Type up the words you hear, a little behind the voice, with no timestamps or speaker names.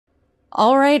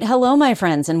All right. Hello, my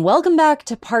friends, and welcome back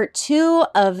to part 2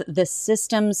 of the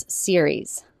systems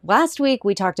series. Last week,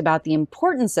 we talked about the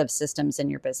importance of systems in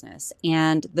your business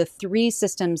and the 3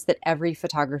 systems that every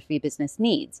photography business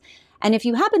needs. And if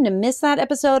you happen to miss that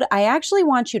episode, I actually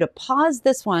want you to pause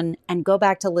this one and go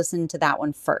back to listen to that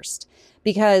one first,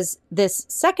 because this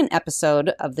second episode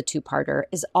of the 2-parter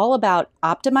is all about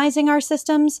optimizing our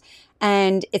systems,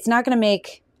 and it's not going to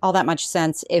make all that much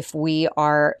sense if we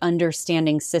are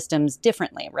understanding systems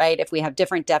differently, right? If we have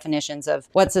different definitions of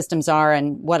what systems are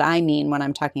and what I mean when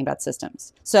I'm talking about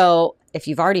systems. So if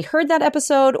you've already heard that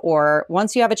episode, or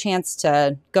once you have a chance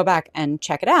to go back and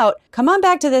check it out, come on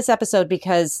back to this episode,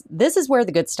 because this is where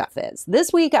the good stuff is.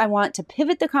 This week, I want to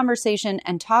pivot the conversation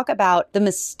and talk about the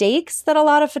mistakes that a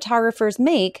lot of photographers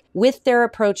make with their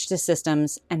approach to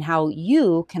systems and how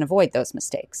you can avoid those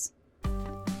mistakes.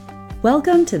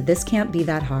 Welcome to This Can't Be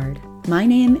That Hard. My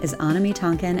name is Anami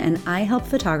Tonkin, and I help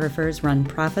photographers run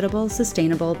profitable,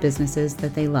 sustainable businesses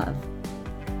that they love.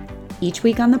 Each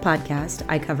week on the podcast,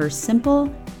 I cover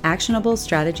simple, actionable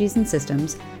strategies and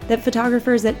systems that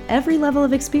photographers at every level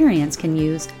of experience can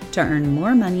use to earn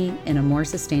more money in a more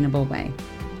sustainable way.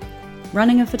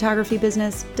 Running a photography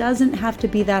business doesn't have to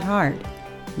be that hard.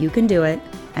 You can do it,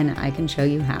 and I can show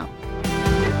you how.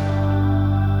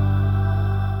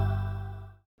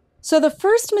 So the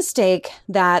first mistake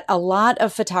that a lot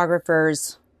of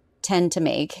photographers tend to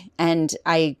make, and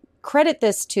I credit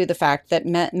this to the fact that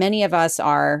many of us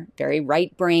are very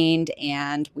right-brained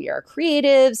and we are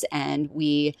creatives and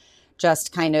we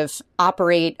just kind of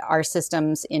operate our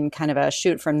systems in kind of a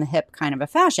shoot from the hip kind of a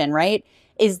fashion, right?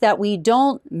 Is that we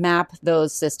don't map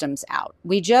those systems out.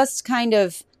 We just kind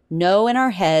of know in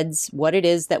our heads what it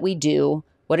is that we do,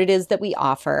 what it is that we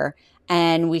offer,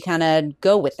 and we kind of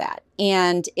go with that.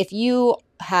 And if you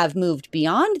have moved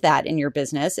beyond that in your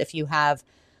business, if you have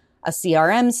a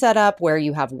CRM set up where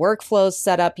you have workflows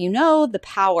set up, you know the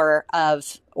power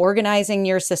of organizing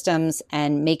your systems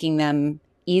and making them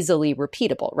easily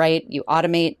repeatable, right? You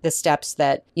automate the steps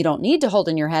that you don't need to hold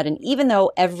in your head. And even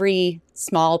though every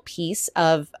small piece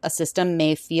of a system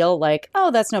may feel like, oh,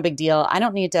 that's no big deal, I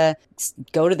don't need to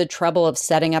go to the trouble of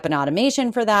setting up an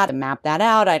automation for that and map that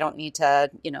out. I don't need to,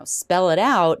 spell it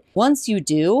out. Once you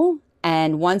do,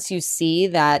 and once you see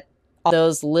that all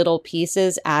those little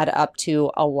pieces add up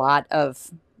to a lot of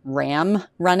RAM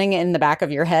running in the back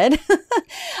of your head,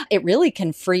 it really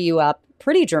can free you up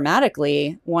pretty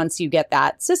dramatically once you get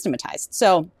that systematized.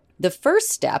 So the first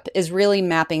step is really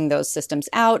mapping those systems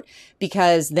out,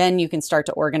 because then you can start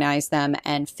to organize them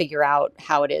and figure out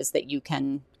how it is that you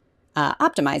can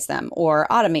optimize them or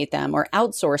automate them or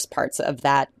outsource parts of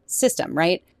that system,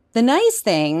 right? The nice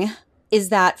thing is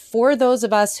that for those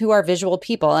of us who are visual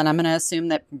people, and I'm going to assume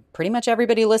that pretty much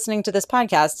everybody listening to this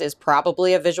podcast is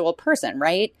probably a visual person,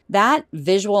 right? That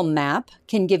visual map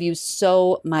can give you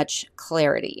so much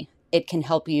clarity. It can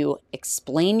help you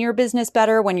explain your business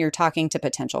better when you're talking to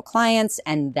potential clients,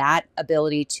 and that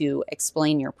ability to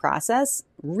explain your process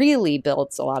really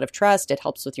builds a lot of trust. It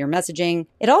helps with your messaging.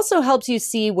 It also helps you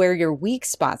see where your weak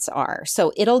spots are.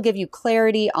 So it'll give you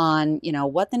clarity on,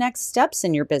 what the next steps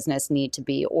in your business need to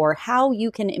be, or how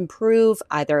you can improve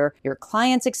either your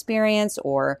client's experience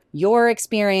or your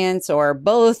experience or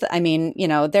both. I mean,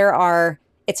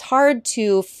 it's hard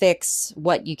to fix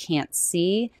what you can't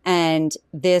see. And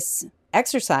this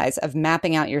exercise of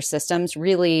mapping out your systems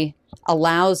really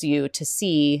allows you to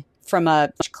see from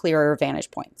a much clearer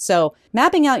vantage point. So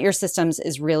mapping out your systems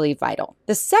is really vital.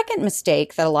 The second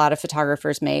mistake that a lot of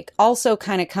photographers make also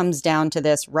kind of comes down to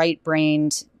this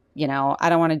right-brained, I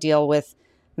don't want to deal with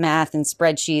math and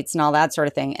spreadsheets and all that sort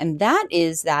of thing. And that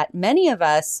is that many of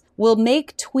us will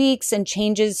make tweaks and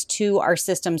changes to our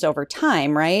systems over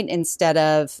time, right? Instead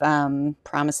of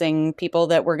promising people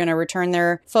that we're going to return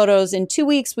their photos in 2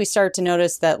 weeks, we start to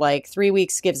notice that 3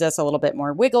 weeks gives us a little bit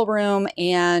more wiggle room,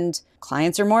 and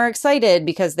clients are more excited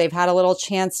because they've had a little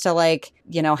chance to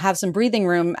have some breathing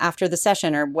room after the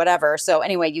session or whatever. So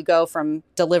anyway, you go from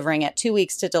delivering at 2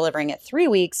 weeks to delivering at 3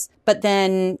 weeks, but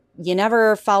then you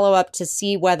never follow up to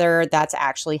see whether that's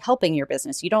actually helping your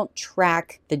business. You don't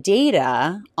track the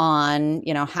data on,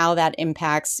 how that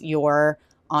impacts your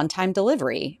on-time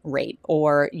delivery rate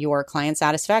or your client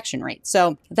satisfaction rate.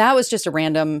 So that was just a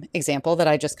random example that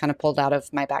I just kind of pulled out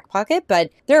of my back pocket.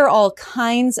 But there are all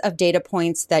kinds of data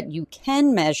points that you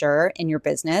can measure in your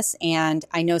business. And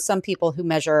I know some people who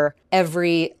measure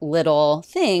every little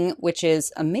thing, which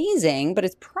is amazing, but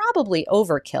it's probably probably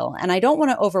overkill. And I don't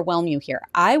want to overwhelm you here.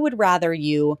 I would rather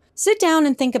you sit down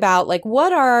and think about like,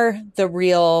 what are the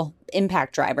real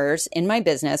impact drivers in my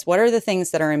business? What are the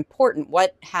things that are important?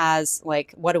 What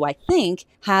do I think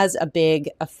has a big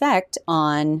effect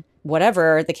on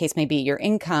whatever the case may be, your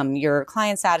income, your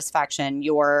client satisfaction,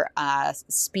 your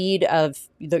speed of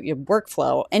your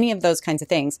workflow, any of those kinds of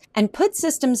things, and put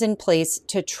systems in place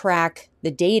to track the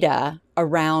data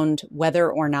around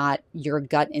whether or not your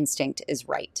gut instinct is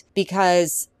right.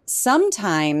 Because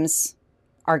sometimes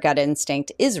our gut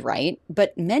instinct is right,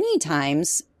 but many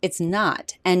times it's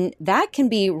not. And that can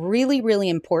be really, really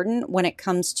important when it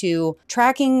comes to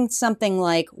tracking something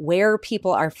like where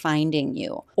people are finding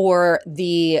you, or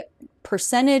the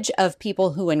percentage of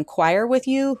people who inquire with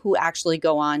you who actually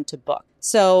go on to book.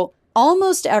 So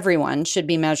almost everyone should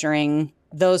be measuring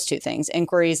those two things,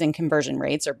 inquiries and conversion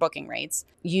rates or booking rates.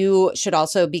 You should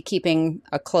also be keeping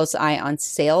a close eye on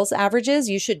sales averages.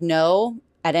 You should know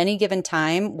at any given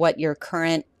time what your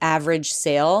current average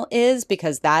sale is,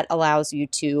 because that allows you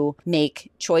to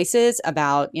make choices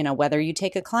about, whether you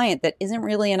take a client that isn't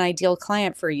really an ideal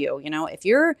client for you. If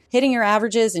you're hitting your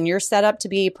averages and you're set up to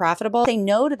be profitable, say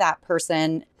no to that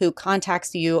person who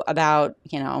contacts you about,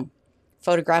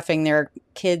 photographing their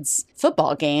kids'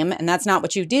 football game, and that's not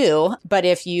what you do. But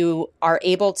if you are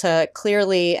able to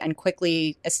clearly and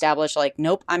quickly establish like,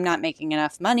 nope, I'm not making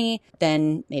enough money,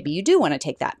 then maybe you do want to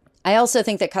take that. I also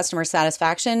think that customer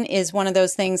satisfaction is one of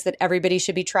those things that everybody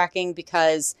should be tracking,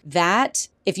 because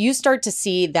if you start to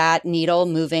see that needle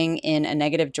moving in a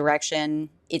negative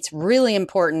direction, it's really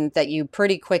important that you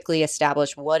pretty quickly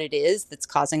establish what it is that's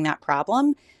causing that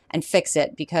problem and fix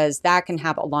it, because that can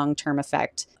have a long-term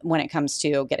effect when it comes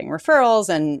to getting referrals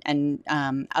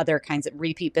and other kinds of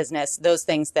repeat business, those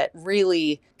things that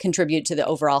really contribute to the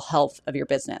overall health of your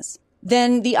business.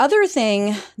 Then the other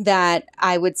thing that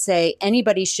I would say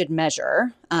anybody should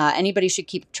measure, anybody should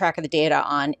keep track of the data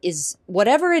on, is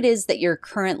whatever it is that you're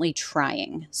currently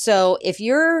trying. So if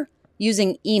you're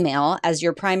using email as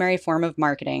your primary form of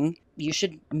marketing, you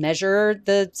should measure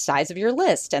the size of your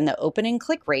list and the open and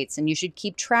click rates, and you should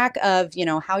keep track of,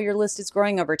 how your list is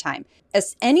growing over time.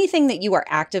 As anything that you are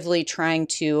actively trying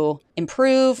to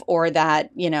improve, or that,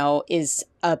 is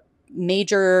a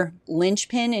major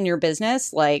linchpin in your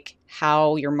business, like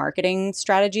how your marketing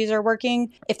strategies are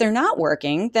working. If they're not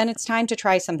working, then it's time to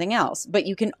try something else. But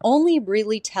you can only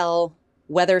really tell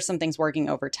whether something's working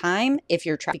over time if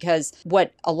you're trying, because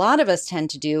what a lot of us tend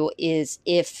to do is,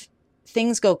 if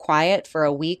things go quiet for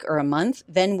a week or a month,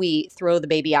 then we throw the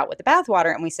baby out with the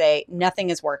bathwater and we say, nothing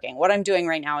is working. What I'm doing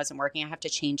right now isn't working. I have to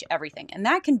change everything. And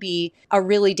that can be a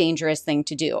really dangerous thing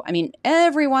to do. I mean,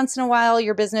 every once in a while,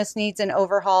 your business needs an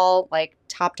overhaul, like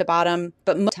top to bottom,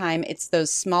 but most of the time it's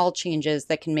those small changes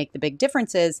that can make the big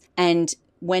differences. And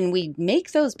when we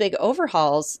make those big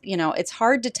overhauls, it's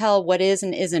hard to tell what is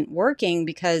and isn't working,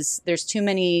 because there's too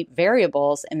many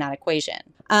variables in that equation.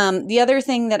 The other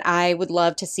thing that I would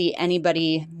love to see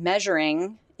anybody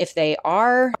measuring, if they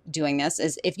are doing this,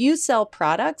 is if you sell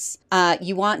products,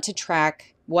 you want to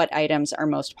track what items are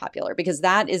most popular, because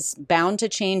that is bound to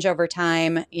change over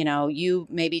time. You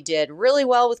maybe did really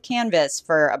well with Canvas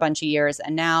for a bunch of years,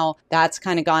 and now that's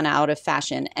kind of gone out of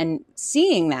fashion. And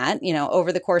seeing that,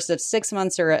 over the course of 6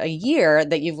 months or a year,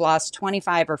 that you've lost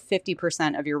 25 or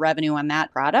 50% of your revenue on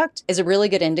that product is a really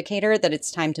good indicator that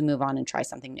it's time to move on and try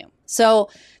something new. So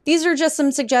these are just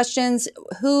some suggestions.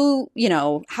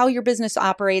 How your business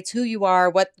operates, who you are,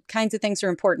 what kinds of things are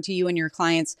important to you and your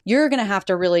clients. You're going to have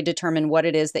to really determine what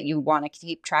it is that you want to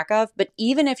keep track of. But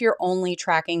even if you're only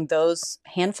tracking those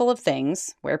handful of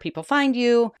things, where people find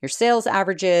you, your sales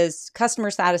averages,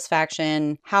 customer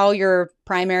satisfaction, how your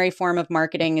primary form of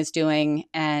marketing is doing,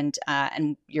 and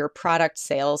your product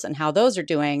sales and how those are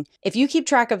doing, if you keep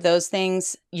track of those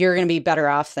things, you're going to be better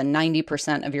off than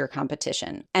 90% of your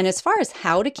competition. And as far as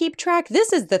how to keep track,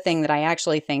 this is the thing that I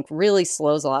actually think really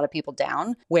slows a lot of people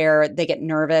down, where they get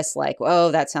nervous, like,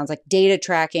 oh, that sounds like data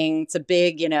tracking. It's a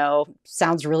big,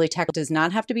 sounds really technical. Does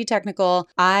not have to be technical.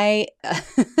 I,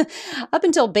 up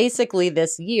until basically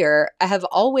this year, I have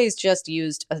always just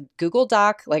used a Google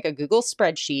Doc, like a Google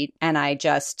spreadsheet, and I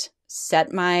just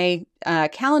set my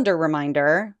calendar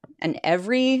reminder. And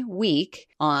every week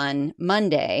on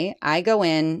Monday, I go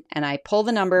in and I pull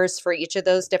the numbers for each of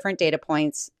those different data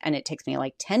points. And it takes me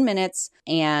like 10 minutes.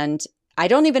 And I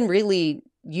don't even really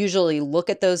usually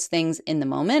look at those things in the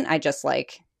moment. I just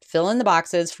fill in the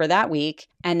boxes for that week.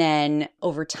 And then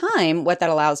over time, what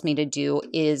that allows me to do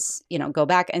is, go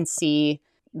back and see,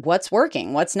 what's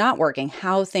working, what's not working,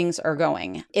 how things are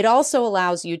going. It also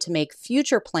allows you to make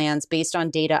future plans based on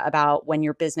data about when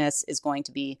your business is going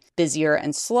to be busier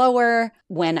and slower.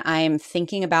 When I'm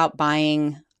thinking about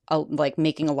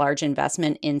making a large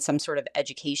investment in some sort of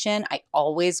education, I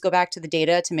always go back to the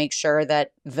data to make sure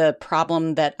that the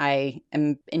problem that I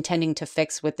am intending to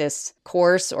fix with this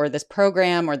course or this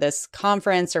program or this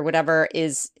conference or whatever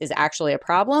is actually a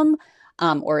problem.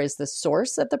 Or is the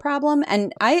source of the problem.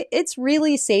 And it's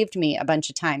really saved me a bunch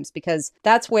of times, because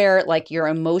that's where like your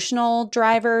emotional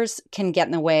drivers can get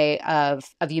in the way of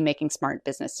you making smart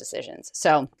business decisions.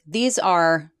 So these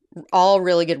are all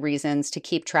really good reasons to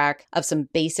keep track of some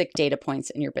basic data points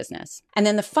in your business. And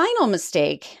then the final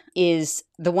mistake is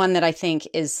the one that I think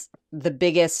is the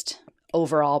biggest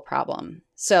overall problem.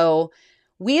 So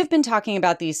we have been talking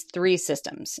about these 3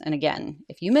 systems. And again,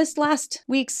 if you missed last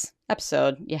week's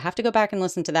episode, you have to go back and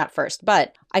listen to that first.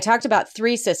 But I talked about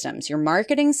 3 systems: your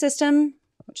marketing system,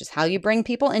 which is how you bring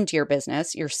people into your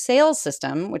business; your sales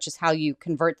system, which is how you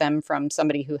convert them from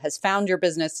somebody who has found your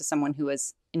business to someone who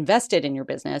has invested in your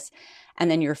business; and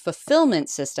then your fulfillment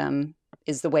system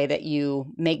is the way that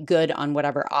you make good on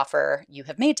whatever offer you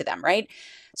have made to them, right?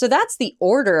 So that's the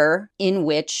order in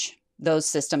which those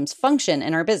systems function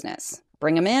in our business.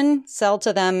 Bring them in, sell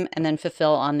to them, and then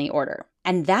fulfill on the order.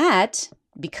 And that,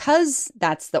 because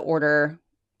that's the order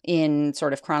in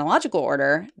sort of chronological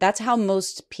order, that's how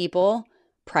most people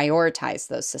prioritize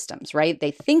those systems, right? They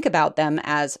think about them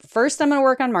as, first I'm going to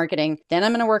work on marketing, then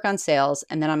I'm going to work on sales,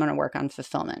 and then I'm going to work on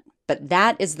fulfillment. But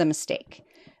that is the mistake,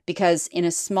 because in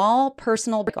a small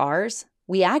personal like ours,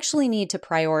 we actually need to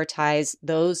prioritize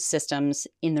those systems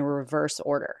in the reverse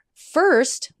order.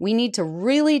 First, we need to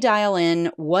really dial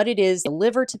in what it is to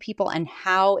deliver to people and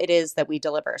how it is that we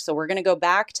deliver. So we're going to go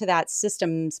back to that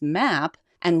systems map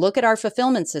and look at our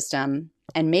fulfillment system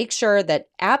and make sure that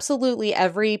absolutely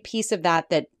every piece of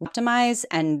that optimize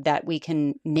and that we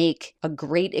can make a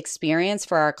great experience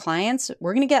for our clients.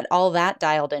 We're going to get all that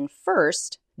dialed in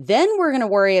first. Then we're going to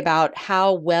worry about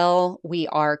how well we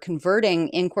are converting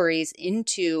inquiries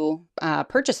into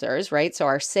purchasers, right? So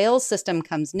our sales system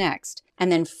comes next.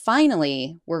 And then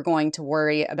finally, we're going to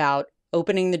worry about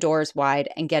opening the doors wide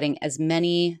and getting as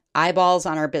many eyeballs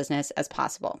on our business as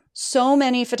possible. So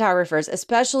many photographers,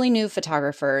 especially new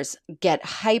photographers, get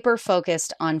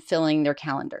hyper-focused on filling their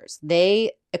calendars.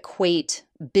 They equate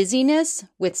busyness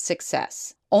with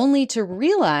success, only to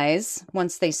realize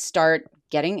once they start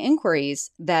getting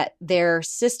inquiries that their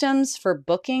systems for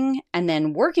booking and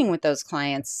then working with those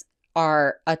clients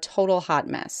are a total hot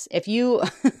mess. If you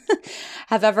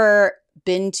have ever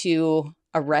been to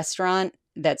a restaurant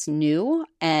that's new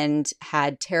and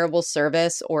had terrible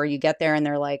service, or you get there and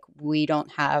they're like, we don't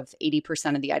have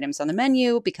 80% of the items on the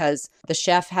menu because the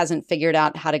chef hasn't figured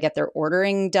out how to get their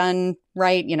ordering done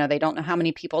right. You know, they don't know how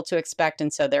many people to expect.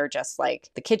 And so they're just like,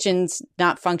 the kitchen's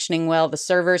not functioning well. The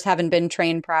servers haven't been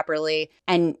trained properly.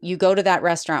 And you go to that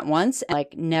restaurant once and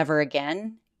like never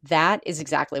again. That is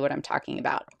exactly what I'm talking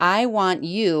about. I want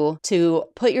you to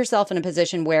put yourself in a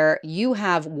position where you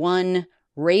have one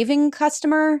raving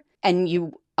customer and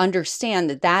you understand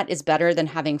that that is better than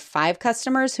having 5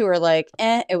 customers who are like,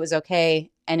 it was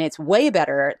okay. And it's way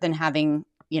better than having,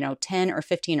 10 or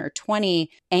 15 or 20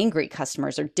 angry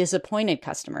customers or disappointed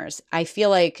customers. I feel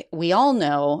like we all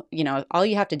know, all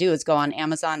you have to do is go on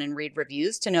Amazon and read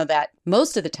reviews to know that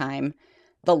most of the time,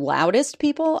 the loudest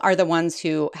people are the ones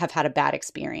who have had a bad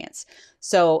experience.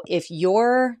 So if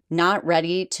you're not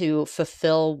ready to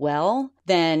fulfill well,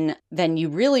 then you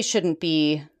really shouldn't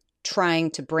be trying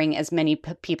to bring as many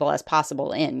people as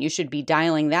possible in. You should be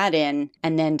dialing that in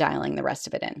and then dialing the rest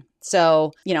of it in.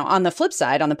 So, on the flip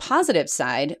side, on the positive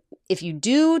side, if you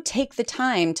do take the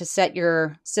time to set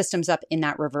your systems up in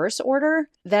that reverse order,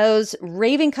 those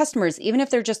raving customers, even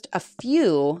if they're just a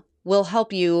few, will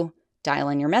help you dial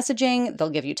in your messaging. They'll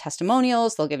give you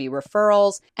testimonials, they'll give you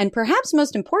referrals, and perhaps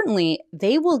most importantly,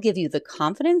 they will give you the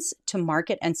confidence to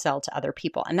market and sell to other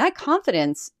people. And that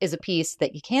confidence is a piece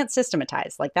that you can't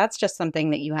systematize. Like that's just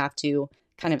something that you have to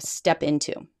kind of step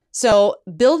into. So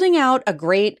building out a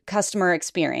great customer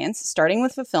experience, starting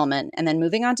with fulfillment and then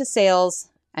moving on to sales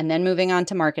and then moving on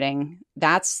to marketing,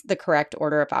 that's the correct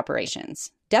order of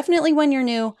operations. Definitely when you're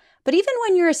new, but even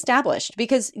when you're established,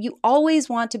 because you always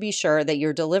want to be sure that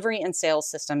your delivery and sales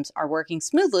systems are working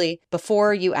smoothly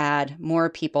before you add more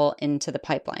people into the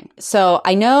pipeline. So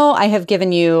I know I have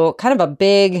given you kind of a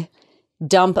big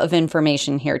dump of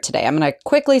information here today. I'm going to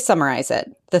quickly summarize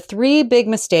it. The 3 big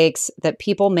mistakes that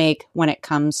people make when it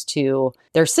comes to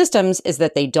their systems is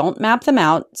that they don't map them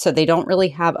out, so they don't really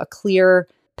have a clear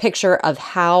picture of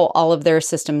how all of their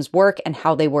systems work and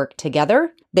how they work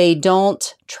together. They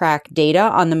don't track data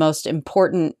on the most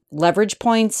important leverage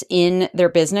points in their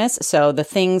business. So the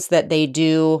things that they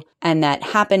do and that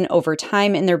happen over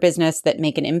time in their business that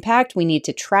make an impact, we need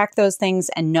to track those things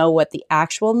and know what the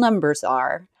actual numbers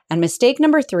are. And mistake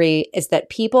number 3 is that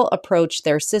people approach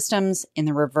their systems in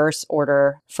the reverse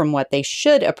order from what they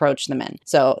should approach them in.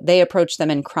 So they approach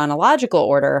them in chronological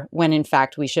order when in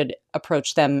fact we should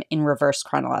approach them in reverse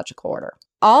chronological order.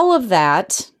 All of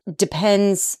that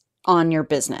depends on your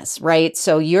business, right?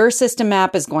 So your system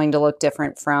map is going to look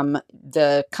different from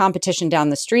the competition down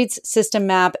the street's system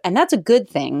map. And that's a good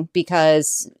thing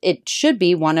because it should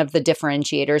be one of the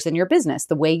differentiators in your business.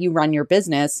 The way you run your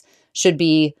business should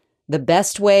be the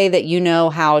best way that you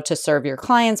know how to serve your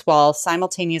clients while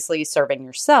simultaneously serving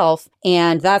yourself.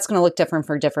 And that's going to look different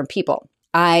for different people.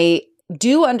 I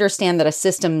do understand that a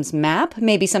systems map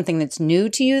may be something that's new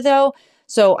to you though.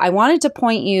 So I wanted to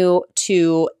point you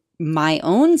to my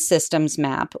own systems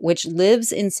map, which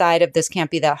lives inside of This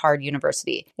Can't Be That Hard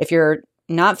University. If you're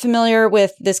not familiar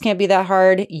with This Can't Be That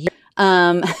Hard,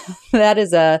 that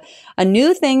is a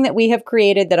new thing that we have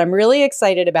created that I'm really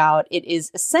excited about. It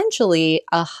is essentially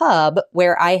a hub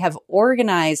where I have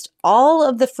organized all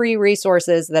of the free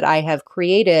resources that I have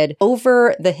created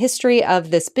over the history of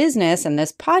this business and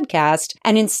this podcast.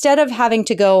 And instead of having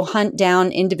to go hunt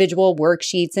down individual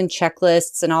worksheets and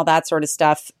checklists and all that sort of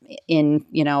stuff in,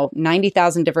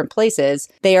 90,000 different places,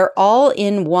 they are all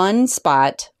in one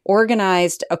spot,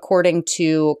 organized according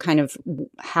to kind of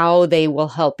how they will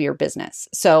help your business.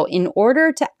 So in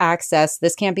order to access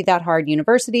This Can't Be That Hard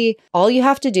University, all you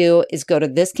have to do is go to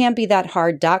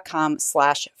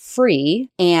thiscan'tbethathard.com/free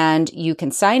and you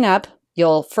can sign up.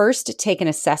 You'll first take an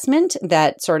assessment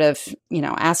that sort of,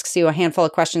 asks you a handful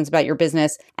of questions about your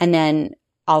business. And then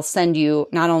I'll send you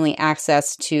not only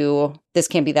access to This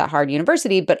Can't Be That Hard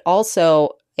University, but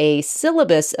also a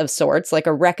syllabus of sorts, like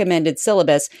a recommended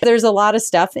syllabus. There's a lot of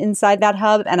stuff inside that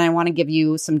hub, and I want to give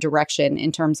you some direction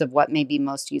in terms of what may be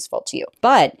most useful to you.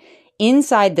 But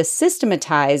inside the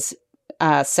systematize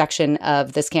section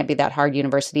of This Can't Be That Hard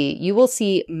University, you will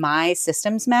see my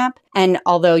systems map. And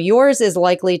although yours is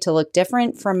likely to look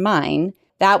different from mine,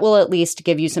 that will at least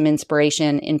give you some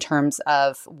inspiration in terms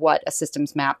of what a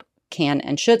systems map can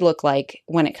and should look like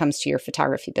when it comes to your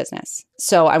photography business.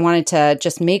 So I wanted to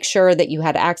just make sure that you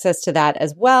had access to that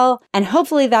as well. And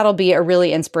hopefully that'll be a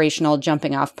really inspirational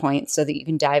jumping off point so that you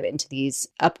can dive into these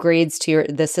upgrades to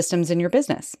the systems in your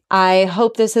business. I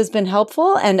hope this has been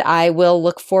helpful and I will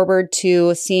look forward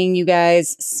to seeing you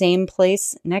guys same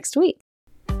place next week.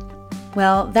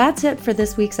 Well, that's it for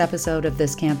this week's episode of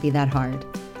This Can't Be That Hard.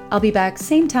 I'll be back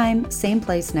same time, same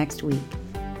place next week.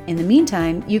 In the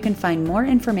meantime, you can find more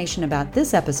information about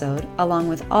this episode, along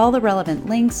with all the relevant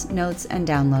links, notes, and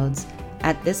downloads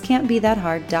at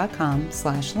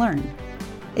thiscan'tbethathard.com/learn.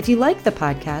 If you like the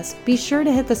podcast, be sure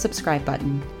to hit the subscribe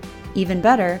button. Even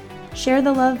better, share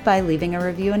the love by leaving a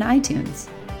review in iTunes.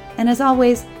 And as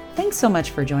always, thanks so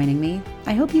much for joining me.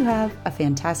 I hope you have a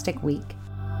fantastic week.